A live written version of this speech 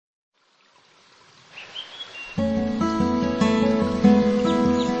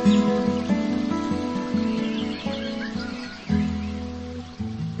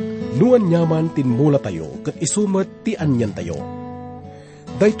Nuan nyaman tinmula tayo, kat isumet ti anyan tayo.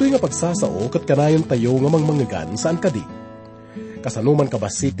 Daytoy nga pagsasao, kat kanayon tayo nga mangmangagan saan kadi. Kasanuman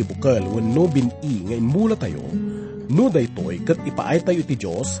kabasit ti bukal, wenno bini nga inmula tayo, no daytoy kat ipaay tayo iti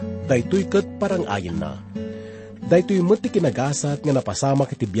Diyos, daytoy kat parang ayin na. Daytoy met ti kinagasat nga napasama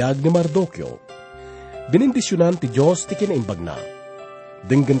kiti biyag ni Mardokyo. Binindisyonan ti Diyos ti kinaimbag na.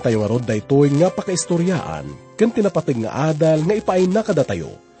 Denggen tayo nga rod daytoy nga pakaistoryaan, ken tinapateg nga adal nga ipaay na kada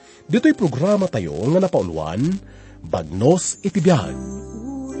tayo. Dito'y programa tayo nga napaunwan, Bagnos iti Biyag.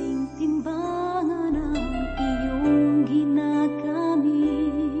 Uring timbangan ang iyong ginagamit.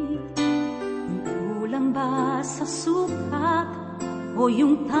 Kulang ba sa sukat o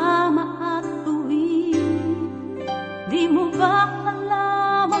yung tama at tuwid? Di mo ba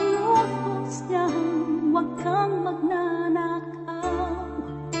alam ang utos niyang huwag kang magnanakaw?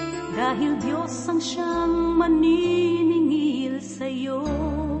 Dahil Diyos ang siyang maniningil sa'yo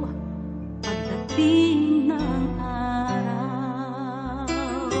pagdating ng araw.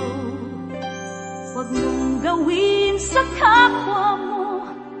 Huwag mong gawin sa kapwa mo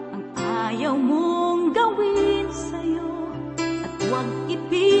ang ayaw mong gawin sa'yo, at huwag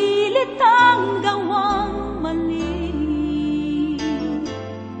ipilit ang gawang mali.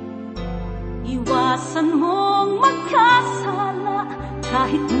 Iwasan mong magkasala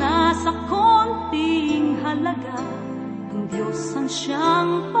kahit nasa konting halaga. Ang Diyos ang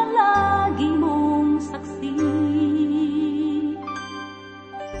siyang palagi mong saksi.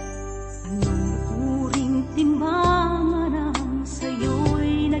 Anong uring timbangan ang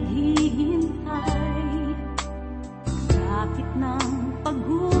sa'yo'y naghihintay? Sakit ng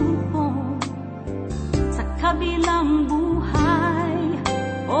paghukom sa kabilang buhay,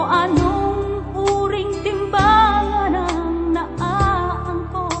 o anong uring timbangan ang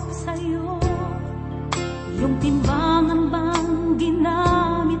naaangkop sa'yo? Yung timbangan bang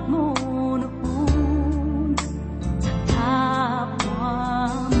ginamit mo noon sa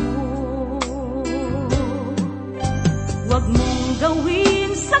kapwa mo? Huwag mong gawin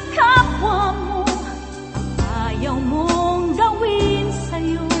sa kapwa mo ang ayaw mong gawin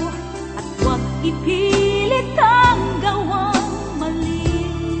sa'yo, at huwag ipilit ang gawang mali.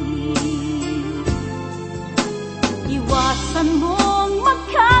 Iwasan mong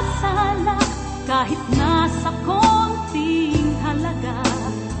magkasala kahit nasa konting halaga.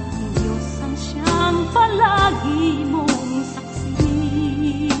 Ang Diyos ang siyang palagi mong saksi.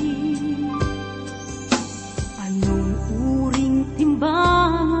 Anong uring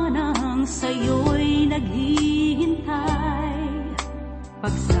timbangan ang sa'yo'y naghihintay?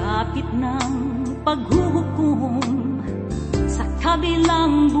 Pagsapit ng paghuhukom sa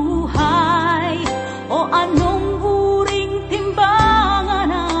kabilang buhay, o anong uring timbangan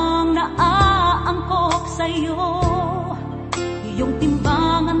ang naaangkop sa'yo? Iyong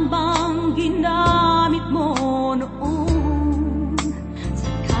timbangan bang ginamit mo noon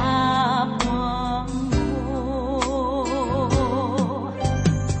sa kapwa mo?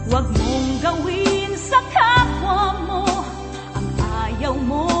 Huwag mong gawin sa kapwa mo ang ayaw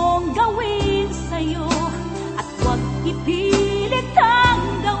mong gawin sa'yo, at huwag ipilit ang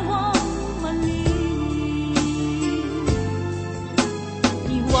gawang mali.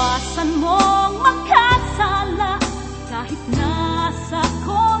 Iwasan mong magkasala kahit nasa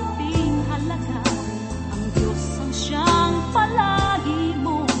konting halaga. Ang Diyos ang siyang palagi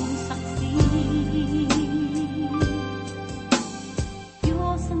mong saksi.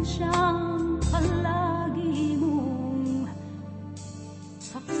 Diyos ang siyang palagi mong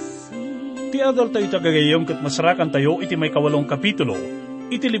saksi. Ti adal tayo tagagayom kat masarakan tayo iti may 8 kapitulo,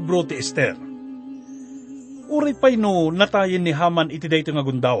 iti libro ti Ester. Uri pa'y no natayin ni Haman iti dayto nga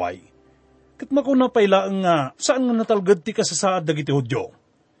gundaway, kat makuna pailaang nga saan nga natalgad ti kasasaad dagiti Hudyo.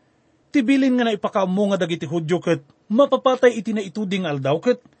 Tibilin nga na ipakamu nga dagiti Hudyo kat mapapatay iti na ituding aldaw,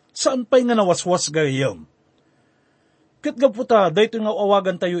 kat saan pa'y nga nawaswas gayam. Kat gaputa dayto nga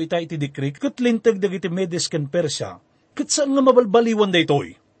awagan tayo ita iti dikrik, kat lintag dagiti Medes ken Persya, kat saan nga mabalbaliwan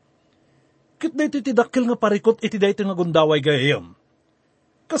daytoy. Kat dayto iti dakil nga parikot iti dayto nga gundaway gayam.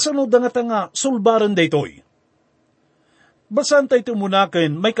 Kasano da nga sulbaran daytoy. Basan tayo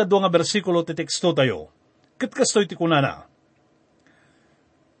tumunakin, may 2 nga bersikulo ti teksto tayo. Kat kastoy ti kunana.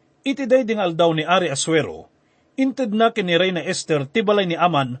 Iti dayding aldaw ni Ari Asuero, inted na kin ni Reyna Ester ti balay ni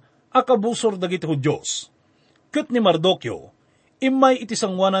Aman, akabusor dagiti Hudyos. Kat ni Mardokyo, imay iti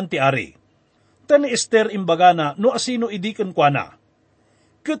sangwanan ti Ari. Tani Ester imbagana no asino idiken kuana.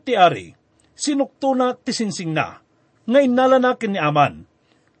 Kat ti Ari, sinukto na ti sinsing na, nga inala na kin ni Aman.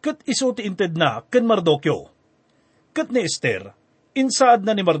 Kat iso ti inted na ken Mardokyo. Kat ni Ester, insaad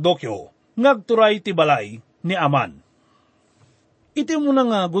na ni Mardokyo, ngagturay ti balay ni Aman. Iti mo na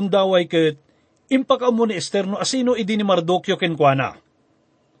nga gundaway ket impaka mo ni Ester no asino idi ni Mardokyo kenkwana.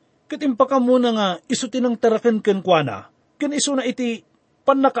 Ket impaka mo na nga isu tinang taraken kenkwana, ken isu na iti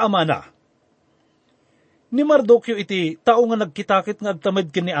pannakaamana. Ni Mardokyo iti tao nga nagkitakit nga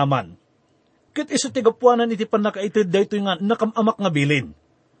agtamed ken ni Aman. Ket isu ti gapuanan iti pannakaitid daytoy nga nakamamak nga bilin.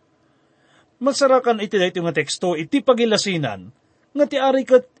 Masarakan iti daytoy nga teksto iti pagilasinan nga ti ari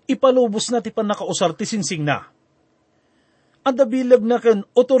ket ipalubos na ti pannakausar ti singsing na. Anda bilag na ken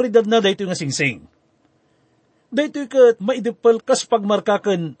otoridad na daytoy nga singsing. Daytoy ket maidepel kas pagmarka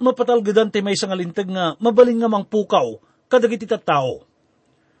ken mapatalgedan ti maysa nga linteg nga mabalin nga mangpukaw kadagiti tattao.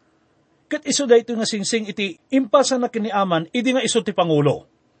 Ket isu daytoy nga singsing iti impasa na ken ni Aman idi nga isu ti pangulo.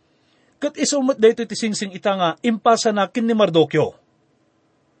 Ket isu met daytoy ti singsing ita nga impasa na ken ni Mardokyo.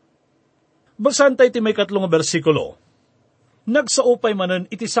 Basan tayo ti may 3 nga bersikulo. Nagsaupay manen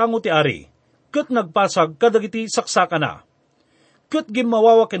iti sango ti ari, ket nagpasag kadagiti saksaka na. Ket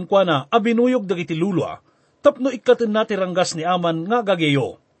gimawawa kenkwana abinuyog dagiti lulwa, tapno ikkaten na ti ranggas ni Aman nga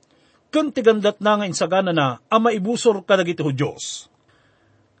gageyo. Ken tigandat na nga insagana na ama ibusor kadagiti Hudyos.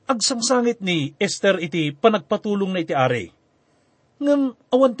 Agsangsangit ni Ester iti panagpatulong na iti ari. Ngem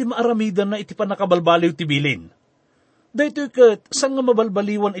awan ti maaramidan na iti panakabalbaliw ti bilin. Daytoy ket sang nga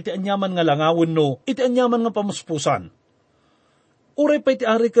mabalbaliwan iti anyaman nga langawon no iti anyaman nga pamuspusan. Uray pa iti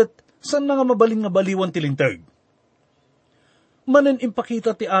ari ket san nga mabalin nga baliwan ti linteg. Manen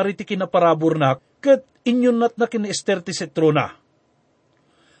impakita ti ari ti kinaparabor na ket inyunat na kin Ester ti setrona.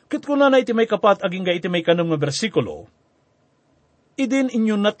 Ket kuna na iti may kapat aging ga iti may 6 nga bersikulo, idin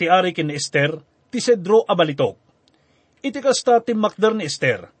inyunat ti ari kin Ester ti sedro a balitok. Iti kasta ti makder ni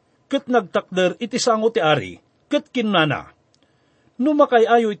Ester, ket nagtakder iti sango ti ari, ket kinunana. No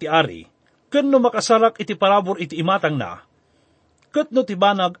makayayo iti ari, ken no makasarak iti parabor iti imatang na, ket no ti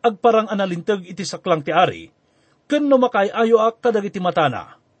banag agparang analinteg iti saklang ti ari, ken no makayayo ak kadagiti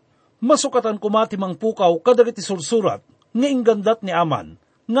matana. Masukatan kumati mangpukaw kadagiti sursurat, nga inggandat ni Aman,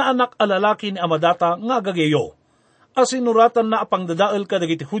 nga anak alalaki ni Amadata nga agageyo. Asinuratan na apang dadael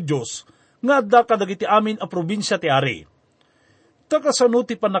kadagiti Hudyos, nga adda kadagiti amin a probinsya ti ari. Takasano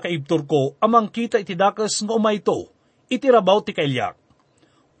ti panakaibtur ko, amang kita iti dakas nga umayto, iti rabaw ti kailyak.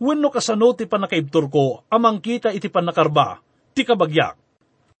 Wenno kasano ti panakaibtur ko, amang kita iti panakarba, ti kabagyak.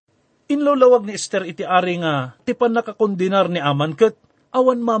 Inlolawag ni Ester iti ari nga, ti panakakondinar ni Aman ket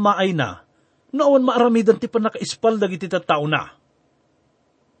awan mamaay na, no awan maaramidan ti panakaispal dagiti tattao na.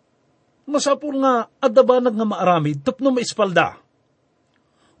 Masapul nga, adabanag nga maaramid, tapno maispalda.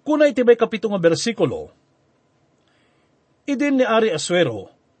 Kuna iti may 7 nga bersikulo, idin ni Ari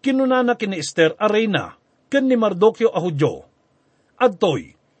Asuero, kinunana kin ni Ester a reyna, ken ni Mardokyo a Hudyo.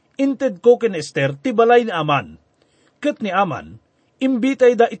 Adtoy, inted ko kin Ester ti balay ni Aman. Ket ni Aman,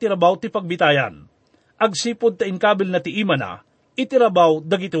 imbitay da itirabaw ti pagbitayan. Agsipod ta inkabil na ti ima na, itirabaw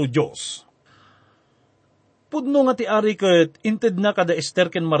dagiti Hudyos. Pudno nga ti Ari ket inted na kada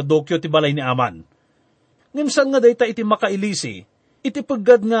Ester ken Mardokyo ti balay ni Aman. Ngimsan nga dayta iti makailisi, iti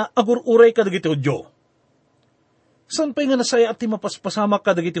paggad nga agururay kadagiti Hudyo. San pa'y nga nasaya at ti mapaspasamak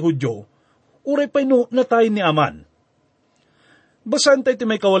kadagiti Hudyo, uray pa'y no natay ni Aman. Basan tayo ti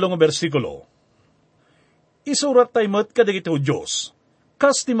may 8 nga bersikulo. Isurat tayo met kadagiti Hudyos,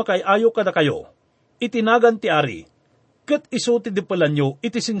 kas ti makayayo kada kayo, itinagan ti Ari, ket isu ti dipalan nyo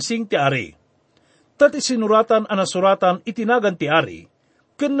iti singsing ti Ari. Tati sinuratan anasuratan itinagan ti Ari,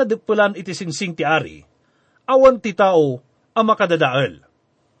 ken nadipalan iti singsing ti Ari, awan ti tao ang makadadael.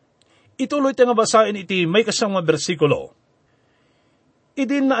 Ituloy tayo nga basain iti may 9 nga bersikulo.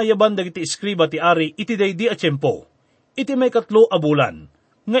 Idin na ayaban dagiti iskriba ti Ari iti daydi a tiyempo, iti may 3 a bulan,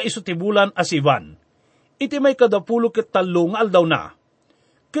 nga isu ti bulan a Sivan, iti may 10 ket 3 nga aldaw na.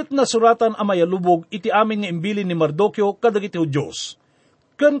 Ket nasuratan a mayalubog iti amin nga imbilin ni Mardokyo kadagiti Hudyos,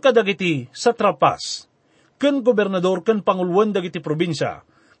 ken kadagiti satrapas, ken gobernador ken panguluan dagiti probinsya,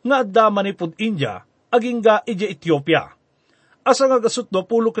 nga adda manipud India, agingga iti Ethiopia. Asa nga gasut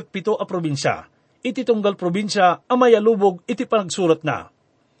 20 ket 7 a probinsya, iti tunggal probinsya amayalubog iti panagsurat na.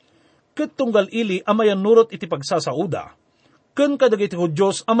 Ket tunggal ili amayanurot iti pagsasauda, ken kadagiti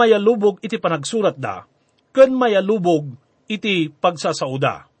Hudyos amayalubog iti panagsurat da, ken mayalubog iti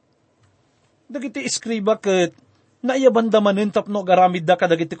pagsasauda. Dagiti iskriba ket naiyabanda manen tapno garamid da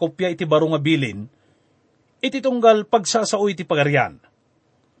kadagiti kopya iti baro nga bilin, iti tunggal pagsasao iti pagarian.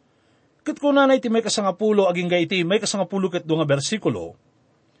 Ket kunana iti may 10 agingga iti may 10 ket 2 nga bersikulo,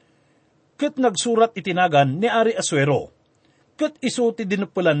 ket nagsurat itinagan ni Ari Asuero, ket isu ti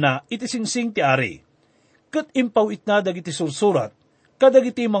dinupulan na iti singsing ti Ari, ket impawit na dagiti sursurat,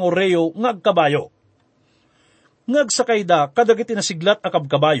 kadagiti mangureyo nga agkabayo. Ngagsakay da kadagiti nasiglat a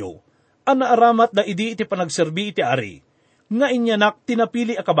kabkabayo, anaaramat da idi iti panagserbi iti Ari, nga inyanak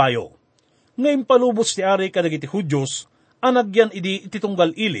tinapili a kabayo. Ngayon palubos ti ari kadagiti Hudyos, anagyan idi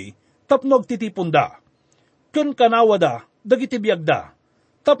ititunggal ili, tapno agtitipon da. Ken kanawada, dagiti biyagda,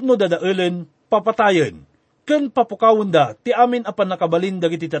 tapno dadaelen, papatayen, ken papukawon da, ti amin apan nakabalin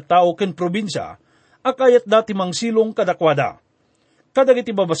dagiti tattao ken probinsya, akayat da ti mangsilong kadakwada.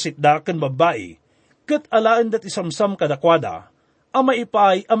 Kadagiti babasit da ken babae, ket alaan dat isamsam kadakwada, amay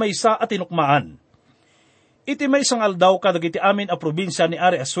ipay amay sa at tinukmaan. Iti may sangal daw kadagiti amin a probinsya ni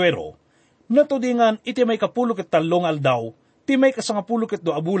Ari Asuero, natudingan iti may kapulok at talong aldaw, ti may kasangapulok at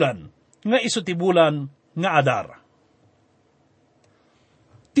doabulan, nga iso ti bulan, nga adar.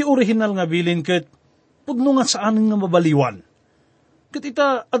 Ti orihinal nga bilin ket, pudno nga saan nga mabaliwan. Ket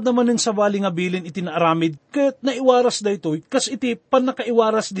ita at naman sa bali nga bilin iti naaramid, ket naiwaras da ito'y, kas iti pan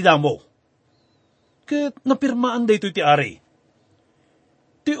nakaiwaras di damo. Ket napirmaan da ito'y ti ari.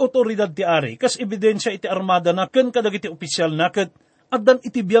 Ti otoridad ti ari, kas ebidensya iti armada na, ken kadagiti opisyal na, ket addan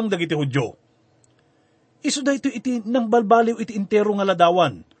iti biyang dagiti Hudyo. Isu da iti nang balbaliw iti intero nga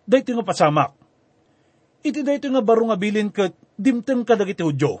ladawan, da ito nga pasamak. Iti da ito nga baro nga bilin ket dimten ka dagiti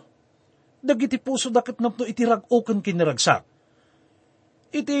Hudyo. Dagiti puso daket napno iti rag-oken kiniragsak.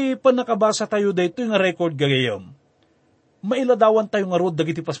 Iti panakabasa tayo da ito nga record gagayam. Mailadawan tayo nga rod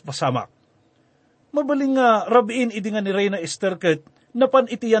dagiti paspasamak. Mabaling nga rabiin iti nga ni Reyna Ester ket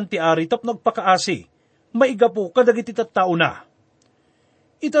napan iti yan ti ari tapno agpakaasi. Maiga po kadagiti tattao na.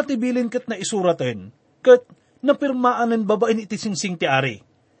 Itatibilin ket na isuraten, ket napirmaanen babain iti singsing ti ari.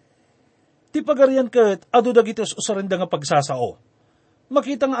 Ti pagarian ket adu dagiti usarenda nga pagsasao.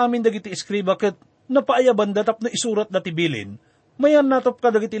 Makita nga amin dagiti eskriba ket napaayaban da tapno isurat da ti bilin, mayan natop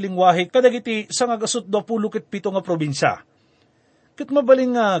kadagiti lingwahe kadagiti sangagasot 20 ket 7 nga probinsya. Ket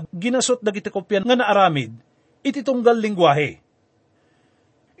mabaling nga ginasot dagiti kopyan nga naaramid, iti tunggal lingwahe.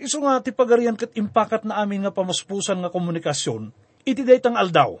 Isu nga ti pagarian ket impakat na amin nga pamuspusan nga komunikasyon, iti daytang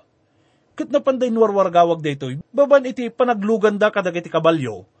aldaw. Ket napanday nuwarwargawag daytoy, baban iti panagluganda kadagiti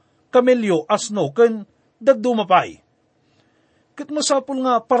kabalyo, kamelyo, asno, ken dagdumapay. Ket masapul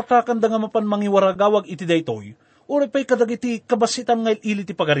nga partakan da nga mapan mangiwaragawag iti daytoy, uray pa'y kadagiti kabasitan nga ili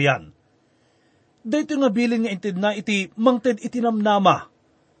ti pagarian. Daytoy nga bilin nga inted na iti mangted iti namnama,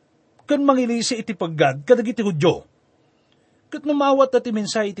 ken mangilisi iti paggad kadagiti Hudyo. Ket namawat ati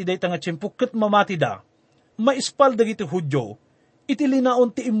mensay iti dayta nga tiyempo ket mamati da, maispal dagiti Hudyo, iti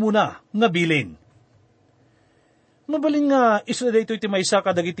linaon ti imuna nga bilin. Mabaling nga isla dayto iti maysa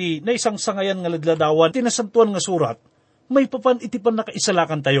kadagiti na isang sangayan nga ladladawan tinasantuan nga surat, may papan iti pan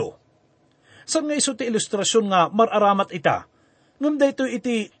nakaisalakan tayo. San nga iso ti ilustrasyon nga mararamat ita, ngam dayto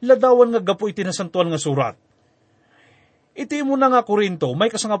iti ladawan nga gapo iti nasantuan nga surat. Iti muna nga Korinto, may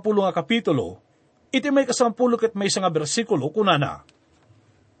 10 nga kapitulo, iti may 10 ket may nga bersikulo kunana.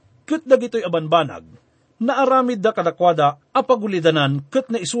 Ket dagitoy abanbanag, naaramid da kadakwada apagulidanan ket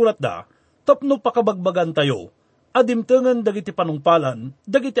na isurat da, tapno pakabagbagan tayo, adimtengan dagiti panungpalan,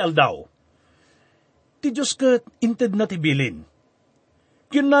 dagiti aldaw. Ti Diyos ket inted na tibilin.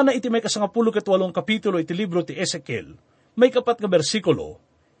 Yun na iti may 10 ket 8 kapitulo iti libro ti Ezekiel, may 4 nga bersikulo,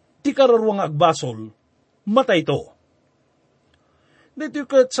 ti kararwa nga agbasol, matay to. Dito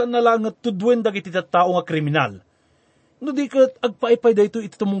ket saan nalangat tudwen dagiti tattao nga kriminal, no di ket agpaipay dayto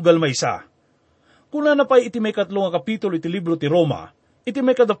iti tumunggal maysa. Kuna na pa'y iti may 3 nga kapitulo iti libro ti Roma, iti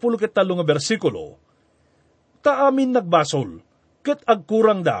may 10 ket 3 nga bersikulo, ta amin nagbasol, ket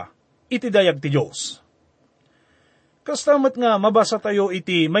agkurang da, iti dayag ti Diyos. Kastamat nga mabasa tayo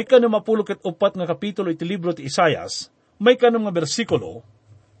iti may 4 ket 4 nga kapitulo iti libro ti Isayas, may 6 nga bersikulo,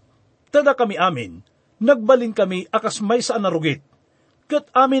 tada kami amin, nagbalin kami akas may sa anarugit, ket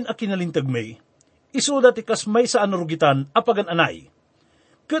amin a kinalintag may, isuda ti kas may sa anarugitan apagan anay,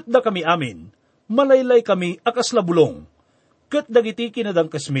 ket da kami amin, malaylay kami akas labulong, ket dagiti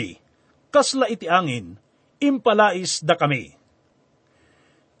kinadangkas mi, kasla iti angin, impalais da kami.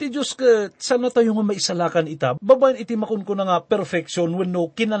 Ti Diyos ket sana tayo nga maisalakan ita, babaen iti makunko na nga perfection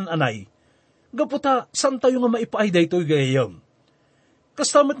wenno kinananay. Gaputa, san tayo nga maipaay daytoy gayam.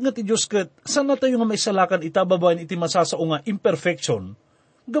 Kastamat nga ti Diyos ket sana tayo nga maisalakan ita, babaen iti masasao nga imperfection.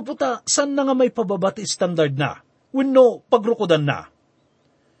 Gaputa, san na nga may pababati standard na, wenno pagrukodan na.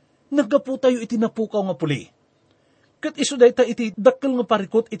 Naggapu tayo iti napukaw nga puli. Ket isu dayta iti dakkel nga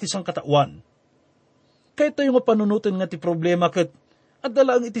parikot iti sangkatawan. Kahit tayo nga panunutin nga ti problema ket at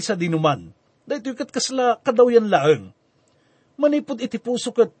dalaan iti sa dinuman, dahito kat kasla kadawyan laeng. Manipod iti puso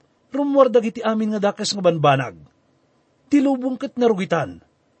kat rumwardag iti amin nga dakas nga banbanag. Tilubong kat narugitan.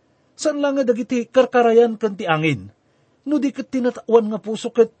 San lang nga dagiti karkarayan kan ti angin, no di kat tinatawan nga puso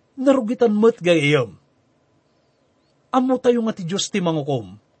kat narugitan met gayayam. Amo tayo nga ti Diyos ti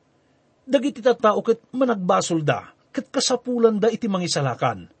mangukom. Dagiti tattao kat managbasol da, ket kasapulan da iti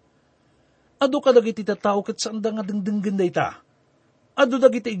mangisalakan. Adu kadagiti tattao ket saan da nga dengdenggen da ita. Adu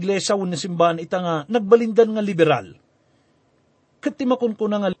dagiti iglesia wenno simbahan ita nga nagbalindan nga liberal. Ket ti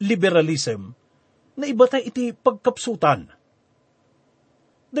makunkuna nga liberalism, na ibatay iti pagkapsutan.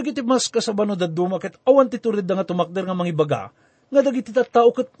 Dagiti mas kasabano da dumaket awan ti turid da nga tumakder nga mangibaga, nga dagiti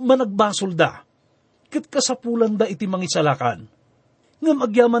tattao ket managbasol da, ket kasapulan da iti mangisalakan. Ngam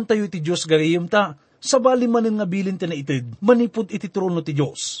agyaman tayo iti Diyos gagayem ta, sabali manen nga bilin ti naitid, manipod iti trono ti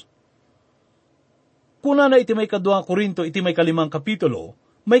Diyos. Kuna na iti may kadwa Korinto, iti may 5 kapitulo,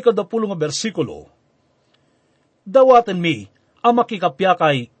 may 10 nga bersikulo, dawaten mi, ang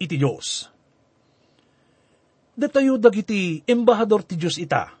makikapyakay iti Diyos. Datayo dagiti embahador ti Diyos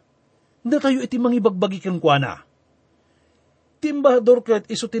ita. Datayo iti mangibagbagi kenkwana. Ti embahador ket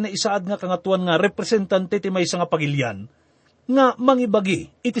iso ti naisaad nga kangatuan nga representante ti maysa nga pagilyan, nga mangibagi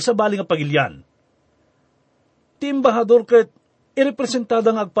iti sabali nga pagilyan. Ti embahador ket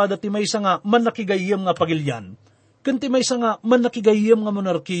irepresentada nga agpada ti maysa nga mannakigayem nga pagilyan, ken ti maysa nga mannakigayem nga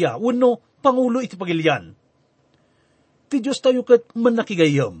monarkiya wenno pangulo iti pagilyan. Ti Diyos tayo ket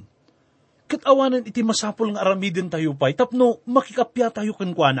mannakigayem. Ket awanan iti masapul nga aramiden tayo pay, tapno makikapya tayo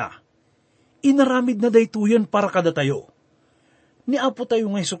kenkwana. Inaramid na daytoyen para kada tayo. Ni Apo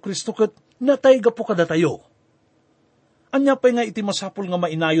tayo nga Jesucristo ket natayga po kada tayo. Anya pay nga iti masapul nga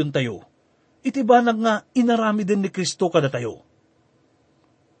mainayon tayo. Iti banag nga inaramiden ni Kristo kada tayo.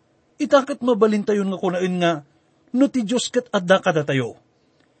 Itaket mabalin tayo nga kunain nga, no ti Diyos ket adda kada tayo.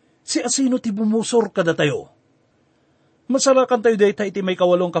 Si asino ti bumusor kada tayo. Masalakan tayo dayta iti may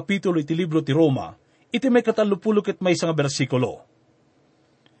 8 kapitulo iti libro ti Roma, iti may 30 ket may nga bersikulo.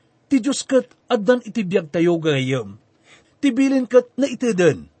 Ti Diyos ket addan iti biag tayo gayem, ti bilin ket na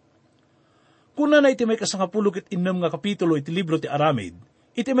iteden. Kuna na iti may 10 ket 6 nga kapitulo iti libro ti Aramid,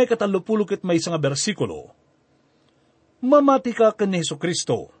 iti may 30 ket may nga bersikulo, mamati ka ken ni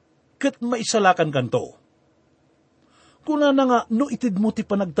Jesucristo, ket maisalakan kanto. Kuna na nga no itid mo ti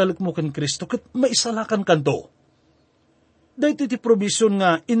panagtalik mo ken Kristo, ket maisalakan kanto. Dahito iti probisyon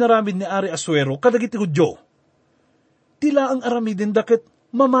nga inaramid ni Ari Asuero kadagiti Hudyo. Tila ang aramidin da ket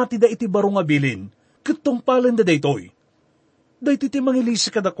mamati da iti baro nga bilin, ket tungpalen da daytoy. Dahito iti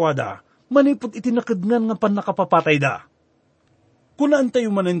mangilisi kadakwada, manipod iti nakadngan nga panakapapatay da. Kunaan tayo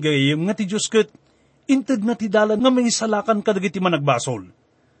manen gayem nga ti Diyos ket inted na ti dalan nga may salakan kadagiti managbasol.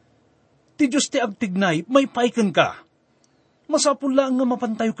 Ti Diyos ti agtignay, may paiken ka. Masapul lang nga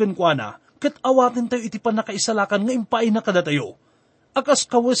mapantayo kenkwana, ket awaten tayo iti panakaisalakan nga impay na kada tayo. Akas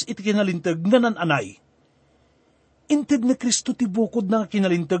kawas iti kinalintag nga nananay. Inted ni Kristo ti bukod na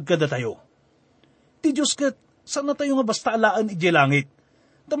kinalintag kada tayo. Ti Diyos ket, sana tayo nga basta alaan iti langit.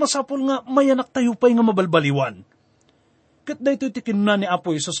 Tamasapol nga mayanak tayo pa'y nga mabalbaliwan. Ket dayto iti kinuna ni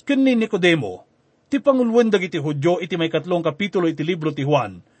Apo Isos ken ni Nicodemo, ti pangulwen dagiti Hudyo iti may 3 kapitulo iti libro ti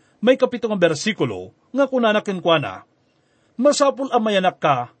Juan, may 7 nga bersikulo, nga kunana kenkwana, masapul ang mayanak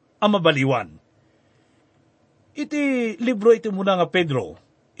ka, ang mabaliwan. Iti libro iti muna nga Pedro,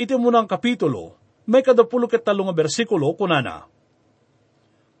 iti muna nga kapitulo, may 23 nga bersikulo kunana,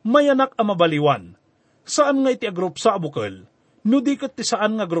 mayanak ang mabaliwan, saan nga iti agrupsa abukel, no di ket ti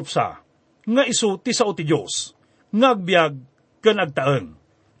saan nga agrupsa, nga isu ti sao ti Diyos, nga agbiag ken agtaeng.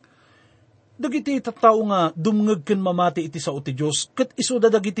 Dagiti tattao nga dumngeg ken mamati iti sao ti Diyos, ket isu da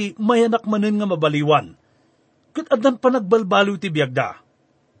dagiti mayanak manen nga mabaliwan, ket addan panagbalbaliw ti biagda.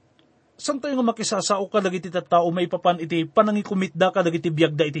 San tayo nga makisasao kadagiti tattao maipapan iti panangikumitda kadagiti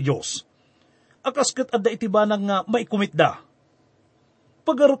biagda iti Diyos. Akas ket adda iti banag nga maikumitda.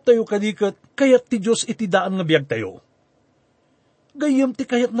 Pagarup tayo kadiket kayat ti Diyos iti daan nga biag tayo. Gayem ti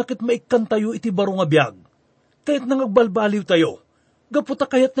kayat na ket maikkan tayo iti baro nga biag. Kayat na ngagbalbaliw tayo. Gaputa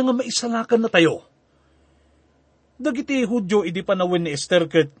kayat na nga maisalakan na tayo. Dagiti Hudyo idi panawin ni Ester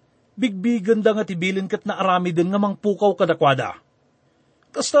ket bigbigan da nga tibilin ket naarami din nga mangpukaw kadakwada.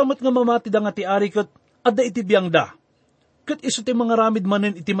 Kastamat nga mamati da nga ti ari ket adda iti biyang da. Ket iso ti mga ramid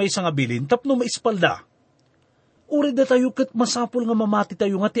manen iti maysa nga bilin tapno maispalda. Uri da tayo ket masapul nga mamati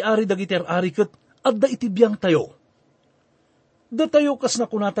tayo nga ti ari dagiti ari ket adda iti biyang tayo. Da tayo kas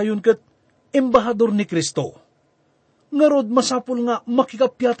nakunatayon ket embahador ni Kristo. Ngarod masapul nga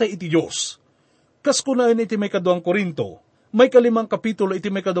makikapyatay iti Diyos. Kas kunain iti may 2 Korinto, may 5 kapitulo iti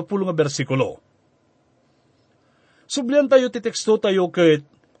may 20 nga bersikulo. Sublian tayo ti teksto tayo ket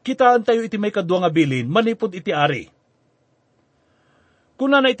kitaan tayo iti may 2 nga bilin, manipod iti ari.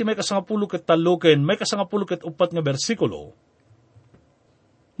 Kuna na iti may 10 ket 3 ken may 10 ket 4 nga bersikulo,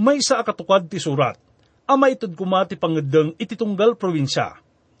 may isa akatukad ti surat, ama itod kumati pangeddeng iti tunggal probinsya,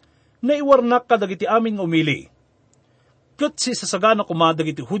 na iwarnak kadagiti amin nga umili. Ket si sasagana kumadag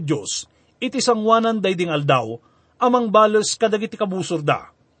iti Hudyos, iti sangwanan dayding aldaw, amang balos kadagiti kabusor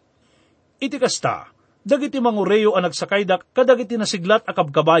da. Iti kasta, dagiti mangureyo ang nagsakaydak kadagiti nasiglat a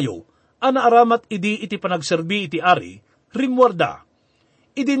kabkabayo, anaaramat idi iti panagserbi iti ari, rimwarda.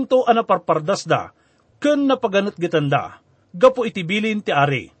 Idinto ang naparpardas da, ken napaganat gitanda, gapo iti bilin ti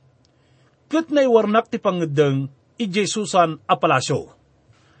ari. Ket naiwarnak ti pangedeng, i Jesusan a palasyo.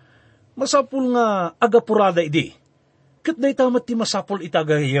 Masapul nga agapurada idi, ket day tamat ti masapul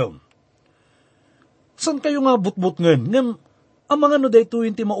itagayam. San kayo nga butbut ngem, ang mga no dayto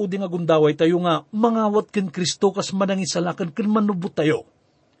ti maudi nga gundaway tayo nga mangawat ken Kristo kas manangisalakan ken manubot tayo.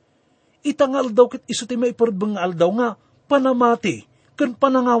 Itangal daw ket iso ti maiparbeng nga aldaw nga panamati ken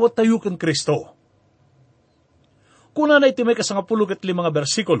panangawat tayo ken Kristo. Kuna na iti may kasangapulo ket 5 nga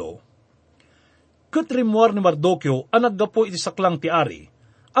bersikulo, ket rimwar ni Mardokyo ang naggapo iti saklang ti ari,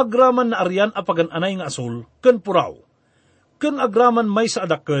 agraman na arian apagan-anay nga asul ken puraw, ken agraman may sa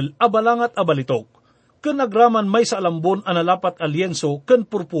adakkel abalangat abalitok, ken agraman may sa alambon analapat alyenso ken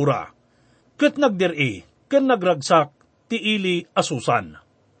purpura, ket nagdiri, ken nagragsak, ti ili asusan.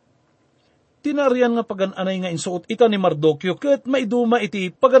 Tinarian nga pagan-anay nga insuot ita ni Mardokyo, ket maiduma iti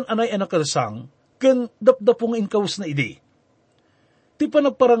pagan-anay anakarsang, ken dapdapo nga inkaws na idi. Ti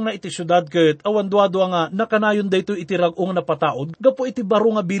panagparang na iti syudad ket awanduado nga nakanayon dayto iti rag-ong napataod, gapo iti baro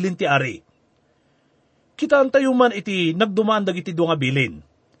nga bilin ti ari. Kitaan tayo man iti nagdumaan dagiti do nga bilin.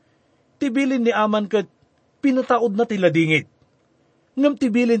 Ti bilin ni aman ket pinataod na ti ladingit. Ngem ti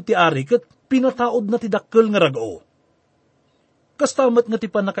bilin ti ari ket pinataod na ti dakkel nga rag-o. Kastamat nga ti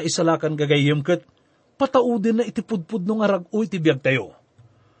panakaisalakan gagayem ket pataudin na iti pudpudno nga rag-o iti biag tayo.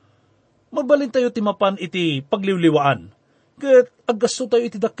 Mabalin tayo ti mapan iti pagliwliwaan, ket aggasto tayo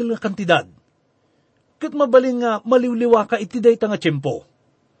iti dakkel nga kantidad. Ket mabalin nga maliwliwa ka iti dayta nga tiyempo.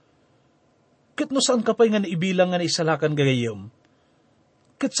 Ket no saan ka pa'y nga naibilang nga naisalakan gagayem,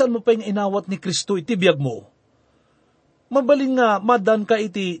 ket saan mo pa'y nga inawat ni Kristo iti biag mo. Mabalin nga madan ka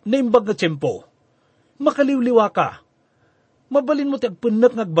iti naimbag nga tiyempo, makaliwliwa ka. Mabalin mo ti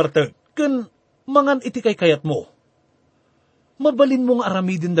agpunak nga agbarteg, ken mangan iti kayat mo. Mabalin mo nga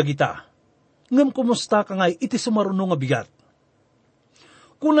aramidin dagita, ngem kumusta ka ngay iti sumaruno nga bigat.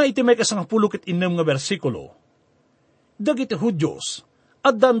 Kuna iti may kasangapulo ket 6 nga bersikulo, dagiti Hudyos,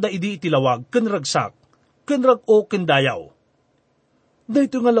 addan da idi iti lawag, ken ragsak, ken rag-o ken dayaw.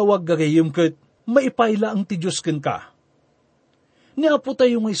 Dayto nga lawag gagayem ket maipayla ang ti Diyos ken ka. Ni Apo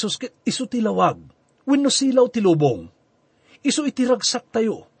tayo nga Isus ket isu ti lawag, wenno silaw ti lubong. Isu iti ragsak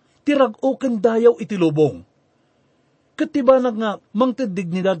tayo, ti rag-o ken dayaw iti lubong. Ket ti banag nga mangted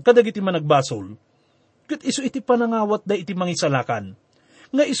dignidad kadagiti managbasol, ket isu iti panangawat da iti mangisalakan,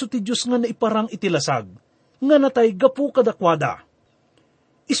 nga isu ti Diyos nga naiparang iti lasag, nga natay gapu kadakwada.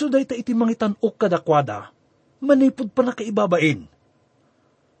 Isu dayta iti mangitanok kadakwada, manipod pa na kaibabain.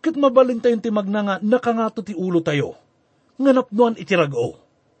 Ket mabalin tayo ti magna nga nakangato ti ulo tayo, nga napnuan iti rag-o.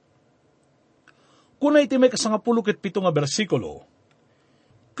 Kuna iti may kasangapulo ket 7 nga bersikulo,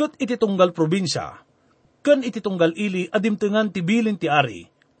 ket iti tunggal probinsya, ken iti tunggal ili adimtengan ti bilin ti ari,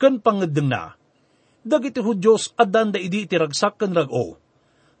 ken pangeddeng na, dagiti Hudyos addan da idi iti ragsak ken rag-o,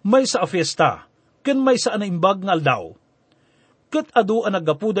 may sa a fiesta, ken may sa anaimbag nga aldaw. Ket adu ang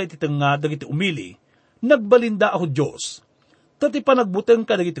naggapuda iti tenga dagiti umili, nagbalinda a Hudyos, tati panagbuteng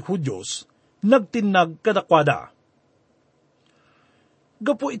kadagiti Hudyos, nagtinag kadakwada.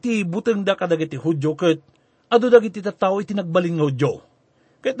 Gapo iti buteng da kadagiti Hudyo, ket adu dagiti tattao iti nagbalin nga Hudyo,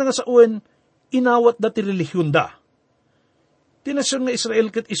 ket nga sauen, inawat da ti relihiyon da. Tinasyon nga Israel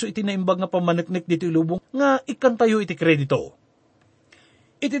ket isu iti naimbag nga pamaneknek dito ilubong, nga ikantayo iti kredito.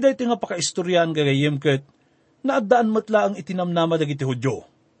 Iti dayto nga pakaistoryan gagayem ket naaddaan matla ang itinamnama dagiti Hudyo.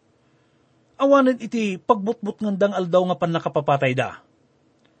 Awanen iti pagbutbut ngandang aldaw nga panakapapatay da.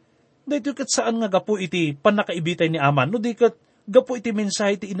 Dayto ket saan nga gapo iti panakaibitay ni Aman, no di ket gapo iti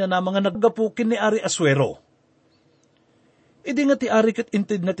mensahe ti inanama nga naggapo ken ni Ari Asuero. Idi nga ti Ari ket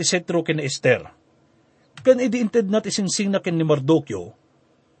inted na ti setro ken ni Ester. Ken idi inted na ti singsing na ken ni Mardokyo,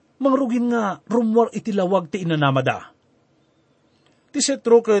 mangrugin nga rumwar iti lawag ti inanama da. Ti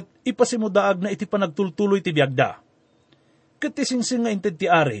setro ket ipasimudaag na iti panagtultuloy ti biagda. Ket ti singsing nga inted ti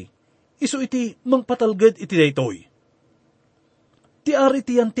Ari, isu iti mangpatalged iti daytoy. Ti Ari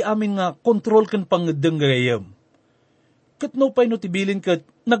tiyan ti amin nga kontrol ken pangeddeng gagayem. Ket no pay no ti bilin ket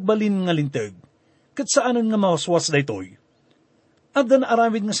nagbalin nga linteg, ket saanen nga mawaswas daytoy. Adda na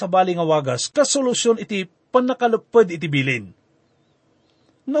aramid nga sabali nga wagas, kasolusyon iti panakalupad iti bilin.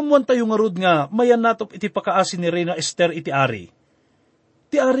 Namuan tayo nga rod nga mayan natop iti pakaasin ni Reyna Ester iti Ari.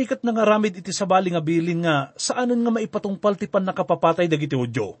 Ti Ari ket nangaramid iti sabali nga bilin nga saanen nga maipatungpal ti panakapapatay dagiti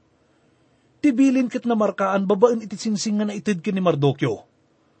Hudyo. Ti bilin ket namarkaan babaen iti singsing nga naited ken ni Mardokyo.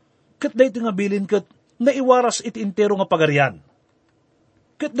 Ket dayto nga bilin ket naiwaras iti intero nga pagarian.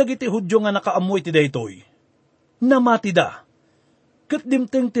 Ket dagiti Hudyo nga nakaamoy iti daytoy, namati da. Ket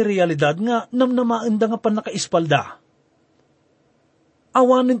dimteng ti realidad nga namnamaenda nga panakaispalda.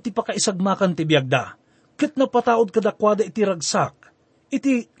 Awanen ti pakaisagmakan ti biyagda, ket napataod kadakwada iti ragsak,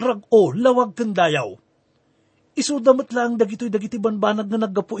 iti rag-o lawag ken dayaw. Isudamet lang dagiti banbanag nga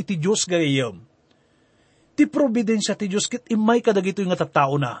naggapo iti Diyos gayem. Ti probidensya ti Diyos ket imay kadagitoy nga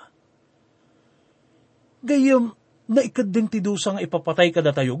tattao na. Gayem, naikading ti dusa nga ipapatay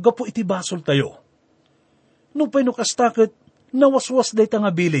kada tayo, gapo iti basol tayo. No pa'y kastakit, nawaswas day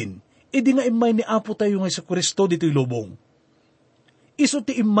nga bilin, idi nga imay ni Apo tayo nga sa Kristo dito'y lubong. Iso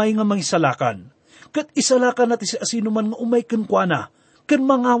ti imay nga mangisalakan, kat isalakan natin si asino man nga umay ken kuana, ken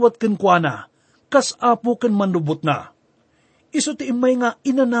mangawat ken kuana, kas Apo ken manlubot na. Iso ti imay nga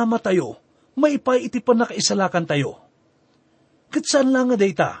inanama tayo, maipay iti panakaisalakan tayo. Kat saan lang nga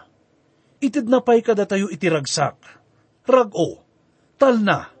dayta? Itid na pay kada tayo iti ragsak, rag-o,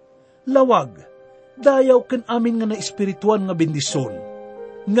 talna, lawag, dayaw ken amin nga na espirituan nga bendisyon,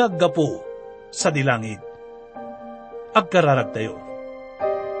 ngaggapo sa dilangit. Agkararag tayo.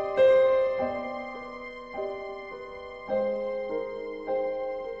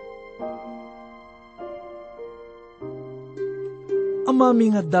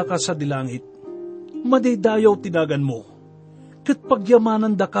 Amami nga daka sa dilangit, madaydayaw tinagan mo, ket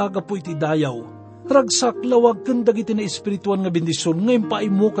pagyamanan daka gapo iti dayaw, ragsak lawag ken dagiti na espirituan nga bendisyon ngayon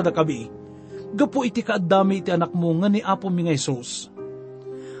paimo kada kami, gapo iti kaadami iti anak mo nga ni Apo mi nga Hesus.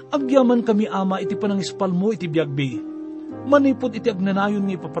 Agyaman kami ama iti panangispal mo iti biagbi, manipod iti agnanayon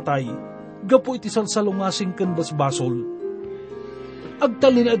nga ipapatay, gapo iti salsalungasing ken basbasol.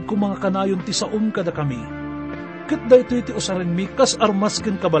 Agtalinaad ko mga kanayon ti saom kada kami, ket daytoy iti usaren mi kas armas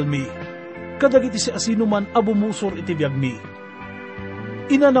ken kabalmi, kadagiti si asino man abumusor iti biagmi.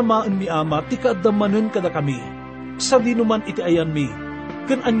 Inanamaan mi ama ti kaadamanen kada kami, sadino man iti ayan mi,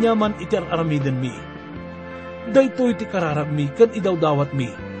 ken anyaman iti aramiden mi. Daytoy iti kararag mi ken idawdawat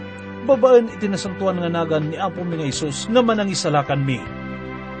mi, babaen iti nasantuan nga nagan ni Apo mi nga Hesus nga manangisalakan mi.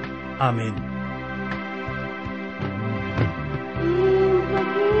 Amen.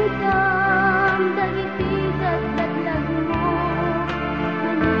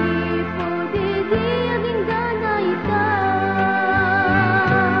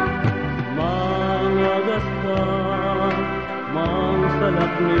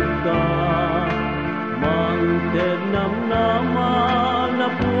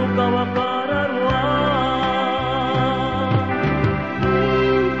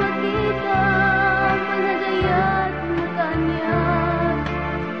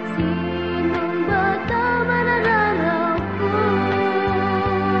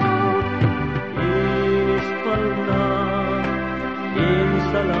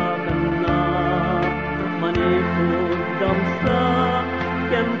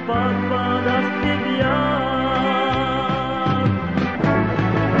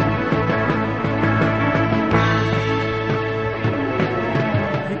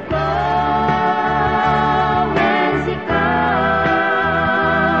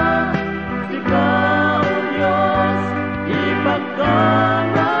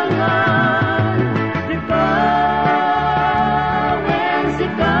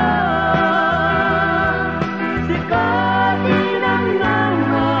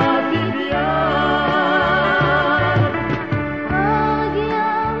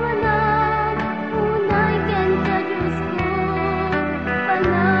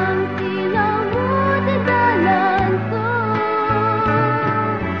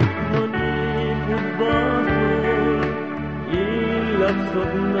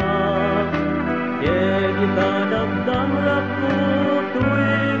 Lapsot na, kita nagdamlak